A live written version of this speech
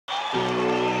All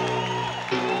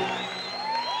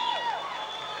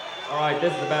right,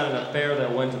 this is about an affair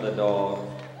that went to the dog.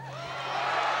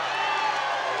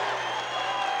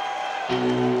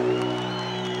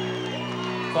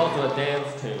 It's also a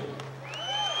dance tune.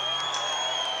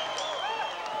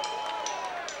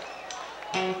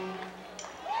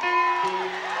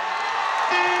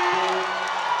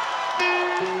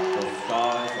 The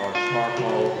skies are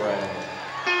charcoal gray.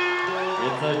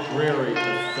 It's a dreary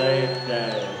Passaic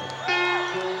day.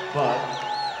 But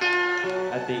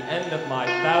at the end of my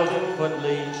 1,000-foot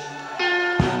leash,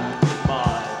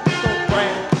 my little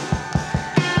friend,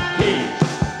 Quiche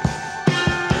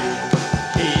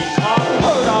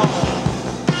Lorraine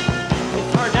is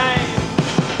her name.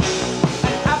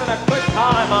 And having a good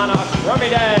time on a crummy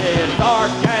day is our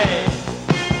game.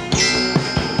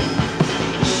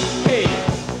 Quiche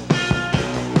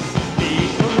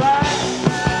Lorraine.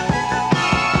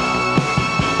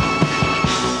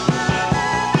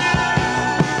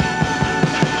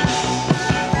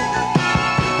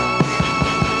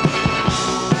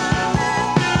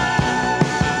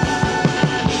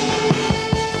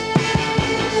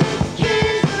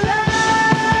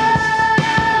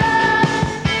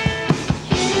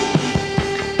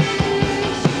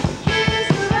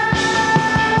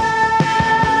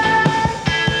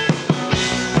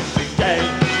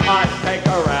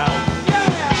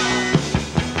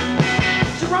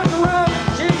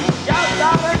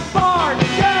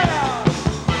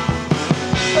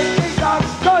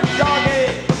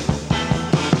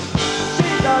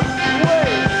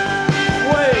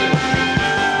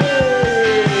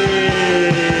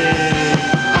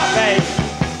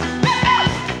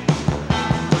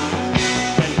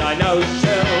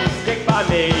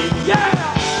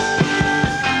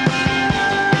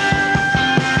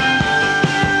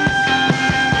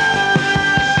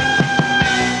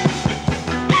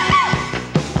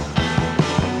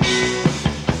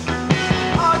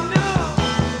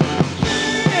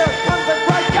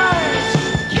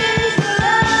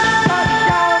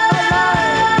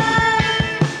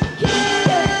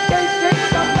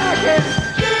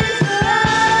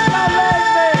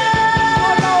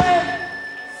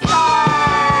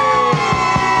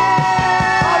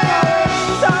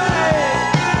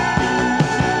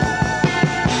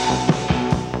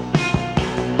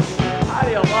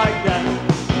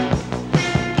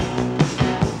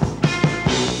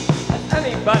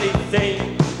 Anybody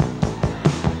seen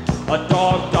a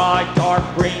dog dyed dark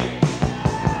green,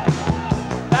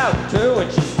 about 2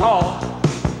 inches tall,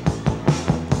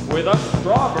 with a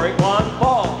strawberry blonde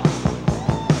ball,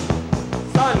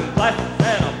 sunglasses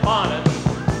and a bonnet,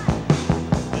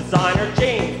 designer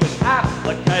jeans with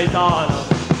appliques on them?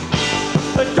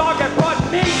 The dog had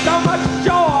brought me so much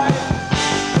joy.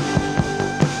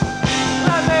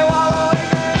 Let me wallow in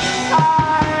his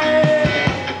eye.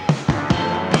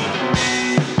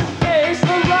 Quiche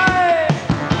Lorraine.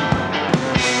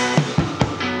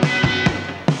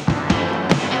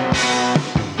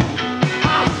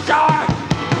 I'm sure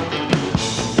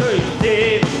to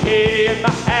see the key in my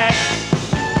head.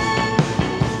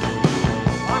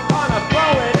 I'm gonna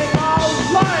throw it in my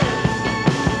lane.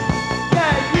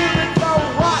 Yeah, you've been so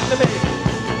rotten to me.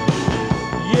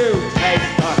 You take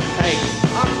the cake.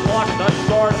 I'm locked the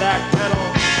door to that kennel,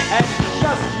 and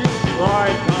just you try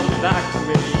and come back to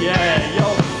me. Yeah,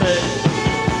 you'll see.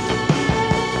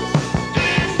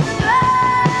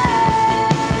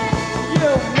 You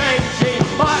mangy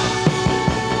mutt.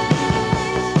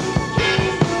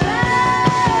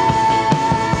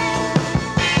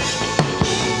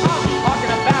 I'm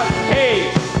talking about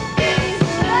Quiche.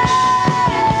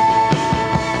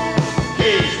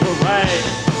 Quiche Lorraine.